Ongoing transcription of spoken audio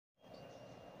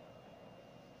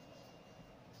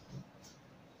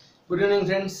Good evening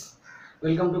friends,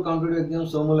 welcome to competitive exam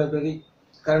Somu library.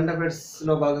 Current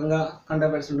అఫైర్స్లో భాగంగా current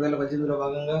affairs 2018లో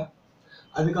భాగంగా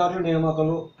అధికారులు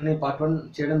నియామకాలు అనే పార్ట్ 1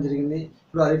 చేయడం జరిగింది.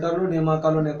 ఇప్పుడు అధికారులు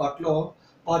నియామకాలు అనే పార్ట్లో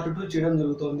పార్ట్ 2 చేయడం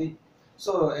జరుగుతుంది.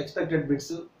 So expected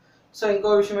bits. సో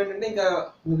ఇంకో విషయం ఏంటంటే, ఇంకా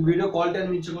మీకు వీడియో క్వాలిటీ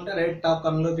అనిపించుకుంటే రైట్ టాప్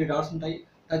కార్నర్లో 3 డాట్స్ ఉంటాయి.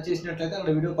 టచ్ చేసినట్లయితే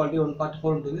అక్కడ వీడియో క్వాలిటీ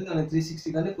 144 ఉంటుంది. దాన్ని 360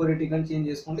 కానీ 480 కానీ చేంజ్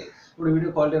చేసుకోండి. ఇప్పుడు వీడియో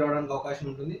క్వాలిటీ రావడానికి అవకాశం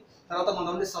ఉంటుంది. తర్వాత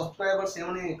కొంతమంది సబ్స్క్రైబర్స్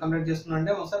ఏమని కంప్లైంట్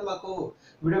చేస్తున్నారంటే, ఒకసారి మాకు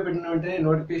వీడియో పెట్టిన వెంటనే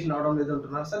నోటిఫికేషన్ రావడం లేదు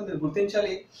అంటున్నారు. సార్ మీరు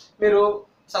గుర్తించాలి, మీరు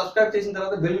సబ్స్క్రైబ్ చేసిన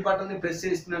తర్వాత బెల్ బటన్ని ప్రెస్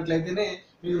చేసినట్లయితేనే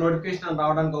మీకు నోటిఫికేషన్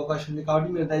రావడానికి అవకాశం ఉంది. కాబట్టి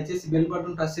మీరు దయచేసి బెల్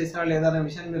బటన్ ప్రెస్ చేసినా లేదా అనే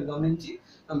విషయాన్ని మీరు గమనించి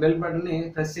బెల్ బటన్ని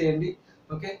ప్రెస్ చేయండి.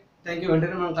 Okay, thank you.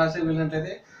 వెంటనే మనం క్లాస్కి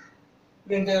వెళ్ళినట్లయితే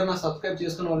ఇంకా ఏమైనా సబ్స్క్రైబ్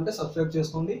చేసుకున్న వాళ్ళంటే సబ్స్క్రైబ్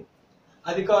చేసుకోండి.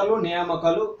 అధికారులు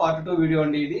నియామకాలు పార్ట్ 2 వీడియో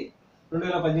అండి ఇది.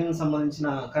 2018 సంబంధించిన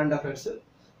కరెంట్ అఫైర్స్.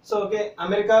 సో ఓకే,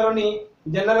 అమెరికాలోని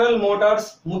జనరల్ మోటార్స్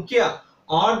ముఖ్య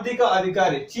ఆర్థిక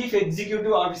అధికారి చీఫ్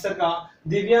ఎగ్జిక్యూటివ్ ఆఫీసర్గా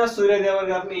దివ్యా సూర్యదేవర్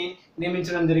గారిని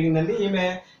నియమించడం జరిగిందండి. ఈమె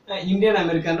ఇండియన్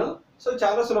అమెరికన్. సో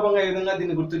చాలా సులభంగా ఈ విధంగా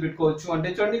దీన్ని గుర్తు పెట్టుకోవచ్చు. అంటే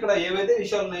చూడండి, ఇక్కడ ఏవైతే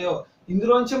విషయాలు ఉన్నాయో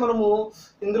ఇందులోంచి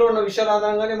ఇందులో ఉన్న విషయాల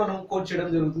ఆధారంగానే మనం కోట్ చేయడం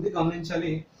జరుగుతుంది,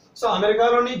 గమనించాలి. సో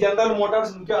అమెరికాలోని జనరల్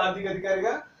మోటార్స్ ముఖ్య ఆర్థిక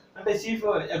అధికారిగా అంటే చీఫ్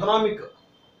ఎకనామిక్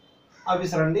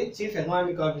ఆఫీసర్ అండి, chief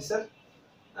economic officer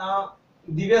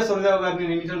Divya Suryadev గారిని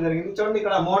నియమించడం జరిగింది. చూడండి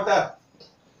ఇక్కడ మోటార్.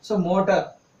 సో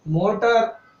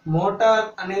మోటార్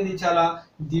అనేది చాలా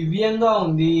దివ్యంగా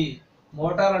ఉంది.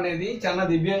 మోటార్ అనేది చాలా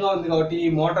దివ్యంగా ఉంది కాబట్టి ఈ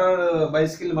మోటార్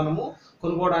బైసికల్ మనము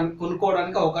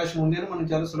కొనుక్కోవడానికి అవకాశం ఉంది అని మనం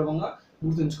చాలా సులభంగా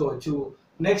గుర్తుంచుకోవచ్చు.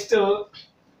 Next,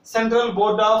 central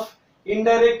board of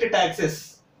indirect taxes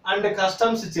and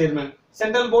customs chairman.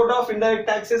 Central board of indirect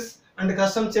taxes and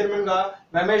customs chairman గా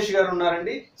రమేష్ గారు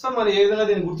ఉన్నారండి. సో మరి ఏ విధంగా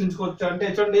దీన్ని గుర్తుంచుకోవచ్చు అంటే,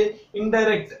 చూడండి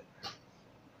ఇండైరెక్ట్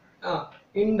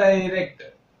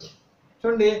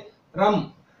చూడండి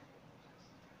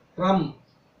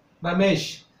రమేష్.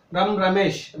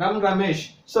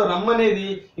 సో రమ్ అనేది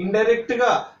ఇండైరెక్ట్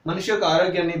గా మనిషి యొక్క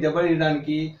ఆరోగ్యాన్ని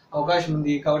దెబ్బతీయడానికి అవకాశం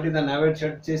ఉంది కాబట్టి దాన్ని అవాయిడ్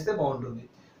చేస్తే బాగుంటుంది.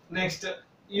 నెక్స్ట్,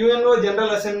 యుఎన్ఓ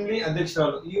జనరల్ అసెంబ్లీ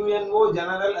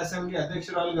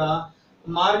అధ్యక్షురాలుగా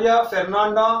మారియా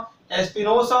ఫెర్నాండా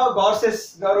ఎస్పినోసా గార్సెస్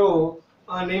గారు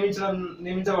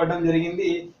నియమించబడడం జరిగింది.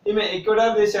 ఈమె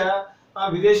ఈక్వెడార్ దేశ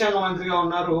విదేశాంగ మంత్రిగా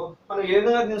ఉన్నారు. మనం ఏ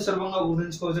విధంగా దీన్ని సులభంగా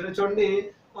గుర్తుంచుకోవచ్చు అంటే, చూడండి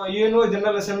యుఎన్ఓ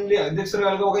జనరల్ అసెంబ్లీ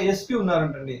అధ్యక్షురాలుగా ఒక ఎస్పీ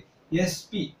ఉన్నారంటండి.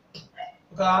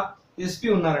 ఒక ఎస్పీ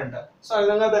ఉన్నారంట. సో ఆ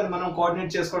విధంగా దాన్ని మనం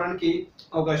కోఆర్డినేట్ చేసుకోవడానికి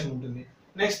అవకాశం ఉంటుంది.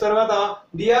 నెక్స్ట్ తర్వాత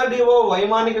డిఆర్డిఓ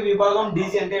వైమానిక విభాగం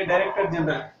డీజీ అంటే డైరెక్టర్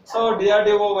జనరల్. సో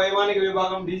డిఆర్డిఓ వైమానిక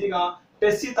విభాగం డీజీగా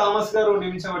టెస్సీ థామస్ గారు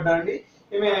నియమించబడ్డారండి.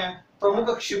 ఈమె ప్రముఖ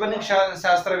క్షిపణి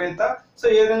శాస్త్రవేత్త. సో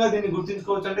ఏ విధంగా దీన్ని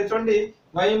గుర్తుంచుకోవచ్చు అంటే, చూడండి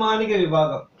వైమానిక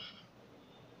విభాగం.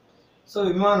 సో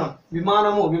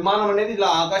విమానం అనేది ఇలా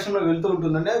ఆకాశంలో వెళ్తూ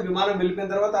ఉంటుందండి. విమానం వెళ్ళిపోయిన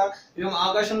తర్వాత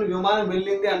ఆకాశంలో విమానం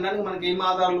వెళ్ళింది అనడానికి మనకి ఏం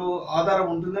ఆధారం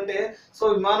ఉంటుందంటే, సో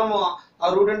విమానం ఆ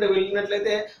రూట్ అంటే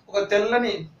వెళ్ళినట్లయితే ఒక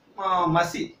తెల్లని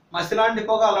మసి లాంటి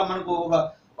పొగ అలా మనకు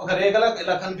ఒక రేఖలా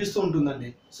ఇలా కనిపిస్తూ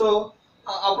ఉంటుందండి. సో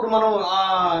అప్పుడు మనం ఆ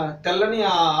తెల్లని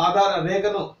ఆధార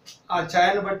రేఖను ఆ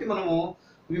ఛాయను బట్టి మనము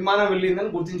విమానం వెళ్ళిందని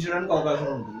గుర్తించడానికి అవకాశం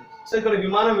ఉంటుంది. సో ఇక్కడ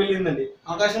విమానం వెళ్ళిందండి,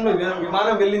 ఆకాశంలో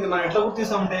విమానం వెళ్ళింది. మనం ఎట్లా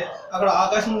గుర్తిస్తామంటే, అక్కడ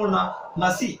ఆకాశంలో ఉన్న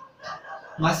మసి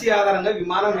ఆధారంగా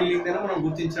విమానం వెళ్ళింది అని మనం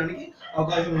గుర్తించడానికి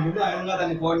అవకాశం ఉంటుంది. ఆ విధంగా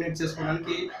దాన్ని కోఆర్డినేట్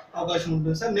చేసుకోవడానికి అవకాశం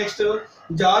ఉంటుంది సార్. నెక్స్ట్,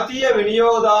 జాతీయ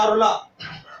వినియోగదారుల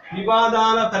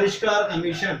వివాదాల పరిష్కార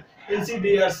కమిషన్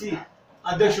NCDRC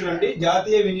అధ్యక్షుడు అండి.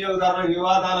 జాతీయ వినియోగదారుల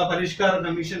వివాదాల పరిష్కార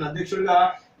కమిషన్ అధ్యక్షుడిగా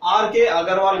ఆర్కే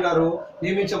అగర్వాల్ గారు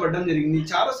నియమించబడడం జరిగింది.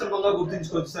 చాలా సులభంగా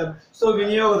గుర్తుంచుకోవచ్చు సార్. సో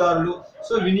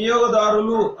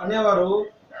వినియోగదారులు అనేవారు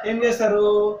ఏం చేస్తారు,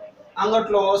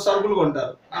 అంగట్లో సరుకులు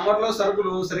కొంటారు. అంగట్లో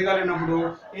సరుకులు సరిగా లేనప్పుడు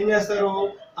ఏం చేస్తారు,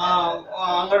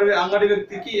 అంగడి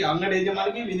వ్యక్తికి, అంగడి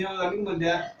యజమానికి, వినియోగదారునికి మధ్య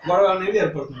గొడవ అనేది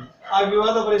ఏర్పడుతుంది. ఆ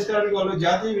వివాద పరిష్కారానికి వాళ్ళు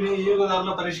జాతీయ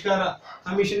వినియోగదారుల పరిష్కార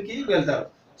కమిషన్ కి వెళ్తారు.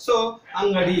 సో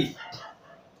అంగడి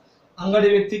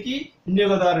వ్యక్తికి,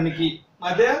 వినియోగదారునికి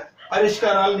మధ్య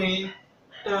పరిష్కారాలని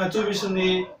చూపిస్తుంది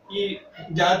ఈ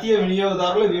జాతీయ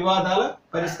వినియోగదారుల వివాదాల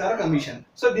పరిష్కార కమిషన్.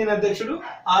 సో దీని అధ్యక్షుడు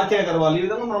ఆర్కే అగర్వాల్. ఈ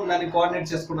విధంగా మనం దాన్ని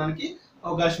కోఆర్డినేట్ చేసుకోవడానికి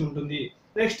అవకాశం ఉంటుంది.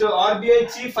 Next, RBI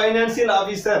chief financial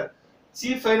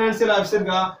officer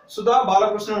గా సుధా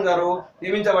బాలకృష్ణన్ గారు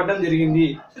నియమించబడడం జరిగింది.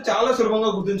 సో చాలా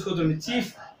సులభంగా గుర్తుంచుకోవచ్చు. Chief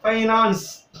finance.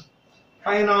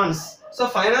 సో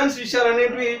ఫైనాన్స్ విషయాలు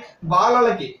అనేటివి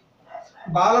బాలలకి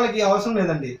అవసరం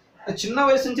లేదండి. చిన్న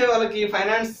వయసు నుంచే వాళ్ళకి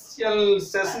ఫైనాన్షియల్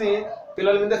స్ట్రెస్ ని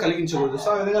పిల్లల మీద కలిగించకూడదు. సో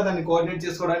ఆ విధంగా దాన్ని కోఆర్డినేట్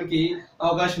చేసుకోవడానికి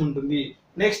అవకాశం ఉంటుంది.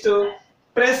 Next,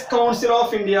 press council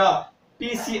of India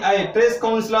PCI press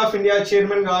council of India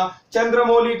chairman గా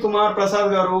చంద్రమౌళి కుమార్ ప్రసాద్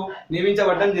గారు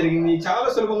నియమించబడడం జరిగింది. చాలా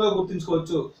సులభంగా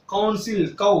గుర్తుంచుకోవచ్చు. కౌన్సిల్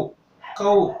కౌ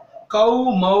కౌ కౌ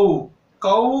మౌ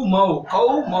కౌ మౌ కౌ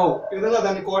మౌ ఈ విధంగా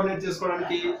దాన్ని కోఆర్డినేట్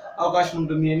చేసుకోవడానికి అవకాశం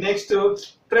ఉంటుంది. Next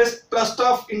press trust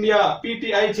of India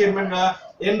PTI chairman గా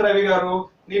ఎన్ రవి గారు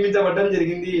నియమించబడడం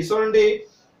జరిగింది. చూడండి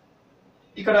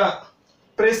ఇక్కడ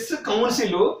ప్రెస్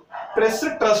కౌన్సిల్, ప్రెస్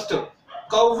ట్రస్ట్,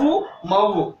 కవ్వు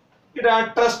మవ్వు, ఇక్కడ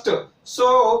ట్రస్ట్. సో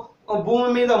భూమి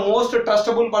మీద మోస్ట్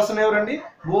ట్రస్టబుల్ పర్సన్ ఎవరండి?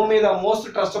 భూమి మీద మోస్ట్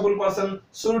ట్రస్టబుల్ పర్సన్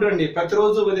సూర్యుడు అండి.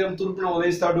 ప్రతిరోజు ఉదయం తూర్పున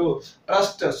ఉదయిస్తాడు.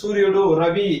 ట్రస్ట్ సూర్యుడు,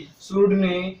 రవి,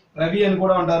 సూర్యుడిని రవి అని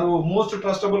కూడా అంటారు. మోస్ట్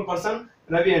ట్రస్టబుల్ పర్సన్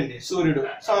రవి అండి, సూర్యుడు.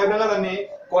 సో ఆ విధంగా దాన్ని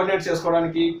కోఆర్డినేట్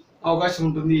చేసుకోవడానికి అవకాశం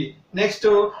ఉంటుంది. నెక్స్ట్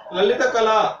లలిత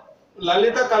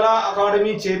కళా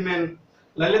అకాడమీ చైర్మన్,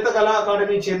 లలిత కళా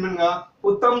అకాడమీ చైర్మన్ గా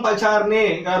ఉత్తమ్ పచార్నే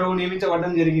గారు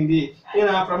నియమించబడడం జరిగింది.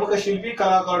 ఈయన ప్రముఖ శిల్పి,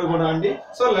 కళాకారుడు కూడా అండి.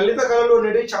 సో లలిత కళలు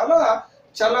అనేవి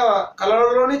చాలా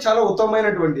కళలలోనే చాలా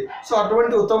ఉత్తమమైనటువంటి, సో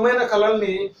అటువంటి ఉత్తమమైన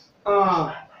కళల్ని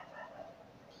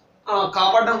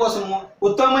కాపాడడం కోసము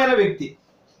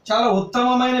చాలా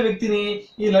ఉత్తమమైన వ్యక్తిని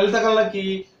ఈ లలిత కళా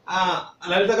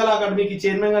అకాడమీకి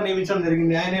చైర్మన్ గా నియమించడం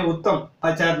జరిగింది. ఆయనే ఉత్తమ్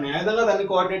పచార్నే. ఆ విధంగా దాన్ని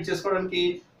కోఆర్డినేట్ చేసుకోవడానికి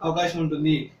అవకాశం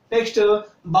ఉంటుంది. నెక్స్ట్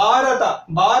భారత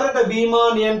బీమా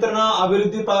నియంత్రణ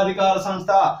అభివృద్ధి ప్రాధికార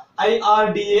సంస్థ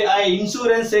IRDAI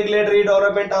insurance regulatory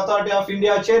development authority of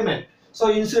India chairman. So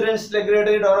insurance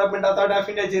regulatory development authority of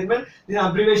India chairman, దీని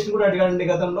అబ్రివేషన్ కూడా అడిగాడండి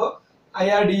గతంలో.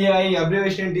 IRDAI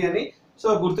అబ్రివేషన్ ఏంటి అని సో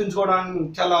గుర్తుంచుకోవడానికి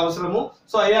చాలా అవసరము.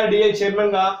 సో IRDAI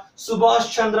చైర్మన్ గా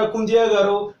సుభాష్ చంద్ర కుందియా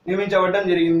గారు నియమించబడడం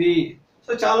జరిగింది.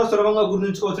 సో చాలా సులభంగా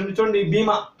గుర్తుంచుకోవచ్చు. చూడండి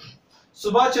బీమా,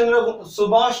 సుభాష్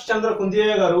చంద్ర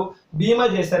కుందియా గారు బీమా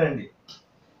చేశారండి.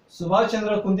 సుభాష్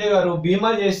చంద్ర కుందియా గారు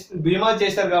బీమా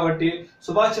చేశారు కాబట్టి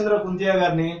సుభాష్ చంద్ర కుందియా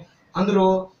గారిని అందరూ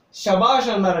శబాష్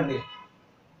అన్నారండి.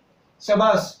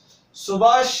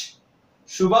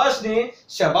 సుభాష్ ని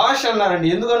శబాష్ అన్నారండి.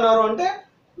 ఎందుకన్నారు అంటే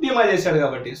బీమా చేశాడు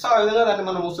కాబట్టి. సో ఆ విధంగా దాన్ని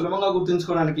మనం సులభంగా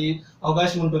గుర్తుంచుకోవడానికి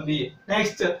అవకాశం ఉంటుంది.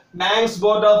 Next banks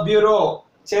board of bureau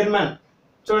chairman.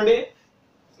 చూడండి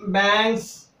banks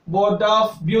board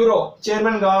of bureau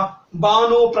chairman గా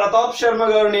భాను ప్రతాప్ శర్మ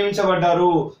గారు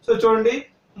నియమించబడ్డారు. సో చూడండి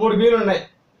 3 బీలు ఉన్నాయి.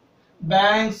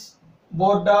 Banks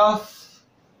board of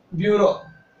bureau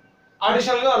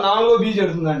additional గా 4వ బీ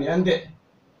జరుగుతుందండి, అంతే.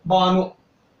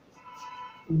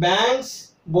 Banks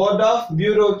board of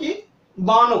బ్యూరోకి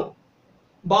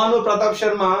Bhanu Pratap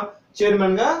Sharma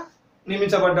chairman గా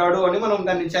నియమించబడ్డాడు అని మనం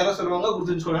దాన్ని చాలా సులభంగా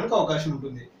గుర్తుంచుకోవడానికి అవకాశం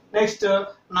ఉంటుంది. నెక్స్ట్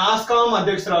నాస్కామ్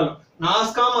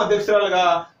అధ్యక్షురాలుగా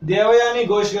దేవయాని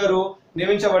ఘోష్ గారు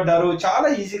నియమించబడ్డారు. చాలా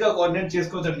ఈజీగా కోఆర్డినేట్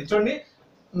చేసుకోవచ్చండి. చూడండి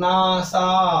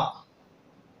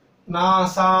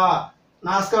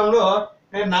నాస్కామ్ లో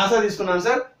నేను నాసా తీసుకున్నాను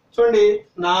సార్. చూడండి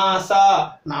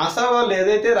నాసా వాళ్ళు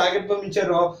ఏదైతే రాకెట్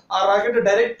పంపించారో ఆ రాకెట్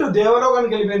డైరెక్ట్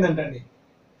దేవలోకానికి వెళ్ళిపోయిందంటండి.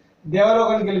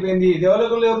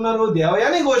 దేవలోకంలో ఎవరున్నారు?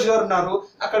 దేవయాని ఘోష్ గారు ఉన్నారు,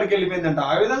 అక్కడికి వెళ్ళిపోయిందంట.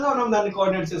 ఆ విధంగా మనం దాన్ని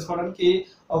కోఆర్డినేట్ చేసుకోవడానికి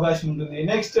అవకాశం ఉంటుంది.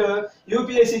 Next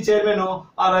UPSC chairman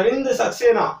Arvind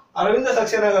Saxena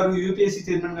గారు UPSC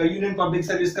చైర్మన్ గా union public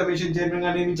service commission chairman గా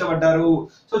నియమించబడ్డారు.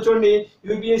 సో చూడండి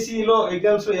UPSC లో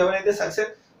ఎగ్జామ్స్ లో ఎవరైతే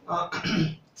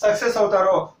సక్సెస్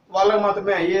అవుతారో వాళ్ళకి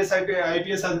మాత్రమే IAS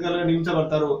IPS అధికారులుగా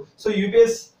నియమించబడతారు. సో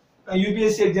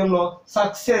UPSC ఎగ్జామ్ లో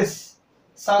సక్సెస్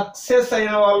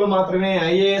అయిన వాళ్ళు మాత్రమే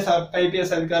IAS IPS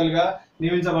అధికారులుగా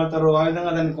నియమించబడతారు. ఆ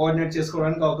విధంగా దాన్ని కోఆర్డినేట్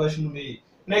చేసుకోవడానికి అవకాశం ఉంది.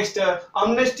 నెక్స్ట్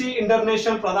అమ్నెస్టీ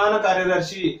ఇంటర్నేషనల్ ప్రధాన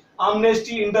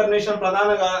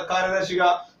కార్యదర్శిగా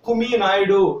కుమి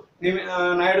నాయుడు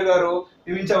గారు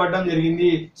నియమించబడడం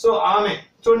జరిగింది. సో ఆమె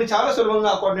చూడండి చాలా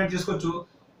సులభంగా కోఆర్డినేట్ చేసుకోవచ్చు.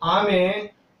 ఆమె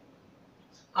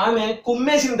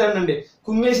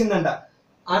కుమ్మేసిందంట.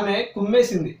 ఆమె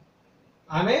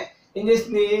ఏం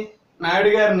చేసింది? నాయుడు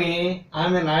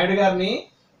గారిని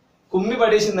కుమ్మి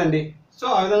పడేసిందండి. సో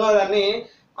ఆ విధంగా దాన్ని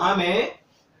ఆమె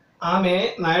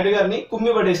నాయుడు గారిని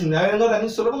కుమ్మి పడేసింది. ఆ విధంగా దాన్ని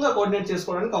సులభంగా కోఆర్డినేట్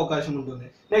చేసుకోవడానికి అవకాశం ఉంటుంది.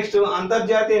 నెక్స్ట్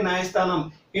అంతర్జాతీయ న్యాయస్థానం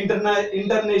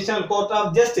international court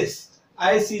of justice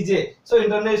ICJ. So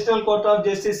international court of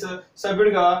justice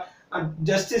సభ్యుడిగా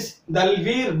జస్టిస్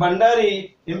దల్వీర్ భండారి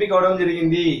ఎంపిక అవడం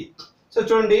జరిగింది. సో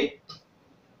చూడండి,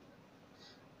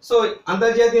 సో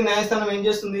అంతర్జాతీయ న్యాయస్థానం ఏం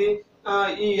చేస్తుంది?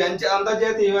 ఈ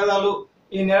అంతర్జాతీయ వివాదాలు,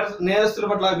 ఈ నేరస్తుల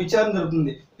పట్ల విచారణ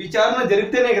జరుగుతుంది. విచారణ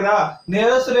జరిగితేనే కదా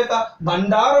నేరస్తుల యొక్క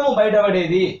బండారము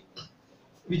బయటపడేది.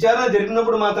 విచారణ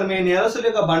జరిగినప్పుడు మాత్రమే నేరస్తుల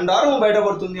యొక్క బండారము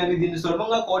బయటపడుతుంది అని దీన్ని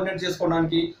సులభంగా కోఆర్డినేట్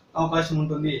చేసుకోవడానికి అవకాశం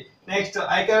ఉంటుంది. నెక్స్ట్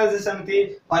ఐక్యరాజ్య సమితి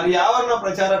పర్యావరణ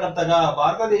ప్రచారకర్తగా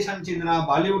భారతదేశానికి చెందిన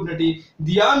బాలీవుడ్ నటి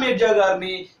దియా మిర్జా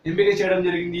గారిని ఎంపిక చేయడం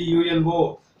జరిగింది UNO.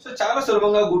 సో చాలా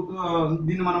సులభంగా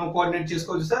దీన్ని మనం కోఆర్డినేట్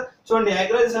చేసుకోవచ్చు సార్. చూడండి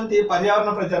ఐక్యరాజ్య సమితి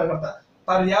పర్యావరణ ప్రచారకర్త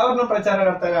పర్యావరణ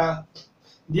ప్రచారకర్తగా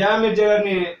దియా మిర్జా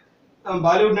గారిని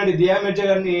బాలీవుడ్ నటి దియా మిర్జా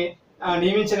గారిని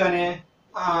నియమించగానే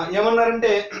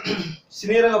ఏమన్నారంటే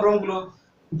సినీ రంగ ప్రముఖులు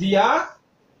దియా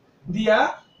దియా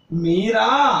మీరా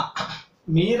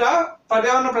మీరా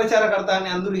పర్యావరణ ప్రచారకర్త అని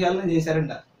అందరూ హేళన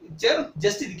చేశారంట.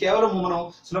 జస్ట్ ఇది కేవలం మనం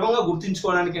సులభంగా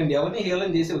గుర్తించుకోవడానికి అండి, ఎవరిని హేళన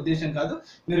చేసే ఉద్దేశం కాదు,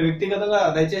 మీరు వ్యక్తిగతంగా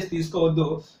దయచేసి తీసుకోవద్దు.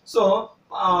 సో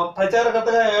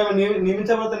ప్రచారకర్తగా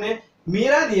నియమించబోతేనే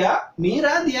మీరా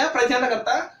దియా ప్రచారకర్త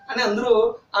అని అందరూ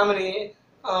ఆమెని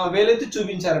వేలెత్తి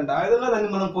చూపించారంట. ఆ విధంగా దాన్ని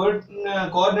మనం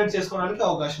కోఆర్డినేట్ చేసుకోవడానికి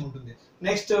అవకాశం ఉంటుంది.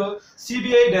 Next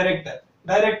CBI director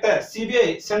CBI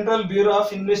central bureau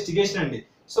of investigation అండి.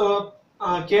 సో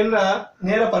కేంద్ర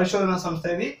నేర పరిశోధన సంస్థ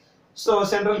ఇది. So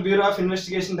central bureau of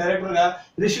investigation director గా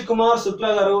రిషి కుమార్ శుక్లా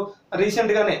గారు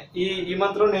రీసెంట్ గానే ఈ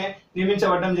మంత్ లోనే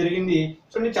నియమించబడడం జరిగింది.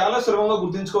 చూడండి, చాలా సులభంగా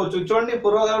గుర్తుంచుకోవచ్చు. చూడండి,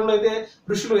 పూర్వకాలంలో అయితే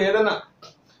ఋషులు ఏదైనా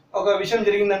ఒక విషయం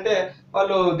జరిగిందంటే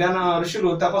వాళ్ళు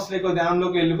ఋషులు తపస్సులకు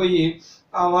ధ్యానంలోకి వెళ్ళిపోయి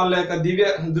వాళ్ళ యొక్క దివ్య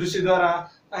దృష్టి ద్వారా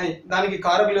దానికి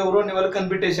కారకులు ఎవరు అని వాళ్ళు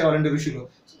కనిపెట్టేసేవాళ్ళండి ఋషులు.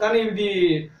 కానీ ఇది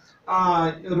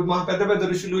పెద్ద పెద్ద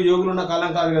ఋషులు యోగులు ఉన్న కాలం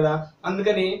కాదు కదా,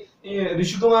 అందుకని ఈ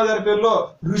రిషి కుమార్ గారి పేరులో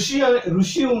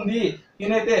ఋషి ఉంది.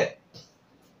 ఈయనైతే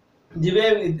దివ్య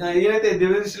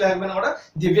దృష్టి లేకపోయినా కూడా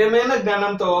దివ్యమైన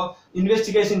జ్ఞానంతో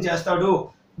ఇన్వెస్టిగేషన్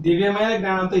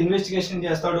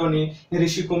చేస్తాడు అని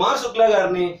రిషి కుమార్ శుక్లా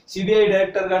గారిని సిబిఐ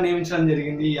డైరెక్టర్ గా నియమించడం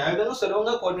జరిగింది. ఆ విధంగా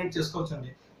సులభంగా కోఆర్డినేట్ చేసుకోవచ్చు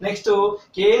అండి. నెక్స్ట్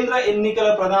కేంద్ర ఎన్నికల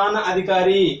ప్రధాన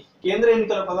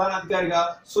అధికారిగా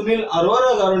సునీల్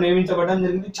అరోరా గారు నియమించబడడం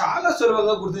జరిగింది. చాలా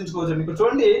సులభంగా గుర్తుంచుకోవచ్చు అండి. ఇక్కడ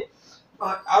చూడండి,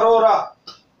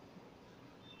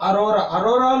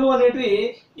 అరోరాలు అనేటివి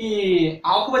ఈ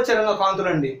ఆకుపచ్చ రంగు కాంతులు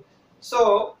అండి. సో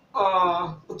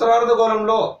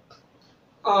ఉత్తరార్ధగోళంలో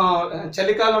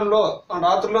చలికాలంలో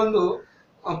రాత్రులందు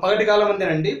పగటి కాలం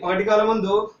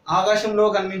మందు ఆకాశంలో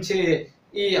కనిపించే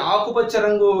ఈ ఆకుపచ్చ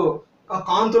రంగు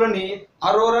కాంతులని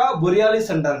అరోరా బొరియాలిస్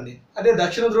అంటారండి. అదే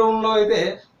దక్షిణ ధ్రువంలో అయితే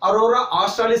అరోరా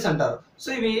ఆస్ట్రాలిస్ అంటారు. సో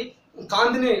ఇవి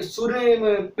కాంతిని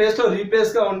సూర్యుని ప్లేస్ లో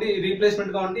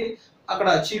రీప్లేస్మెంట్ గా ఉండి అక్కడ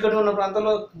చీకటి ఉన్న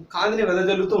ప్రాంతంలో కాంతిని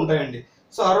వెదజల్లుతూ ఉంటాయండి.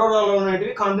 సో అరోరాలో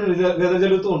ఉన్నటివి కాంతిని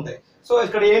వెదజల్లుతూ ఉంటాయి. సో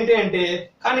ఇక్కడ ఏంటి అంటే,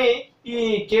 కానీ ఈ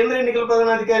కేంద్ర ఎన్నికల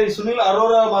ప్రధానాధికారి సునీల్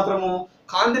అరోరా మాత్రము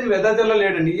కాంతిని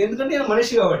వెదజల్లలేడండి. ఎందుకంటే ఈయన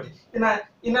మనిషి కాబట్టి.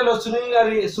 ఈయనలో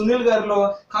సునీల్ గారిలో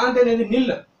కాంతి అనేది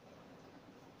నిల్.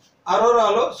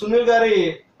 అరోరాలో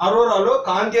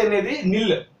కాంతి అనేది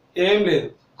నిల్, ఏం లేదు.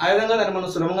 ఆ విధంగా దాన్ని మనం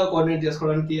సులభంగా కోఆర్డినేట్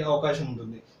చేసుకోవడానికి అవకాశం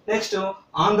ఉంటుంది. నెక్స్ట్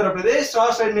ఆంధ్రప్రదేశ్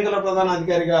రాష్ట్ర ఎన్నికల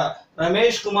ప్రధానాధికారిగా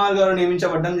రమేష్ కుమార్ గారు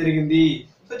నియమించబడడం జరిగింది.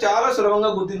 సో చాలా సులభంగా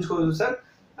గుర్తుంచుకోవచ్చు సార్.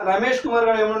 రమేష్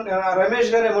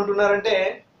గారు ఏమంటున్నారంటే,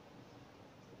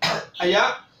 అయ్యా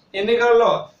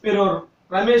ఎన్నికల్లో మీరు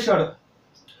రమేష్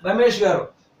గారు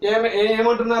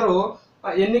ఏమంటున్నారు,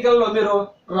 ఎన్నికల్లో మీరు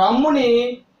రమ్ముని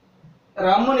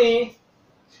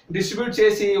డిస్ట్రిబ్యూట్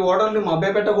చేసి ఓటర్ని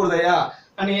మభ్యపెట్టకూడదయ్యా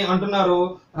అని అంటున్నారు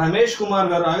రమేష్ కుమార్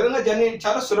గారు. ఆ విధంగా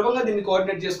చాలా సులభంగా దీన్ని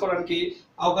కోఆర్డినేట్ చేసుకోవడానికి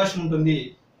అవకాశం ఉంటుంది.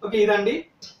 ఓకే, ఇదండి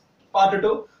part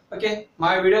 2. ఓకే, మా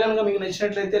వీడియో కనుక మీకు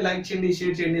నచ్చినట్లయితే లైక్ చేయండి,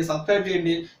 షేర్ చేయండి, సబ్స్క్రైబ్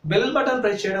చేయండి, బెల్ బటన్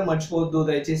ప్రెస్ చేయడం మర్చిపోవద్దు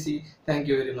దయచేసి. Thank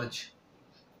you very much.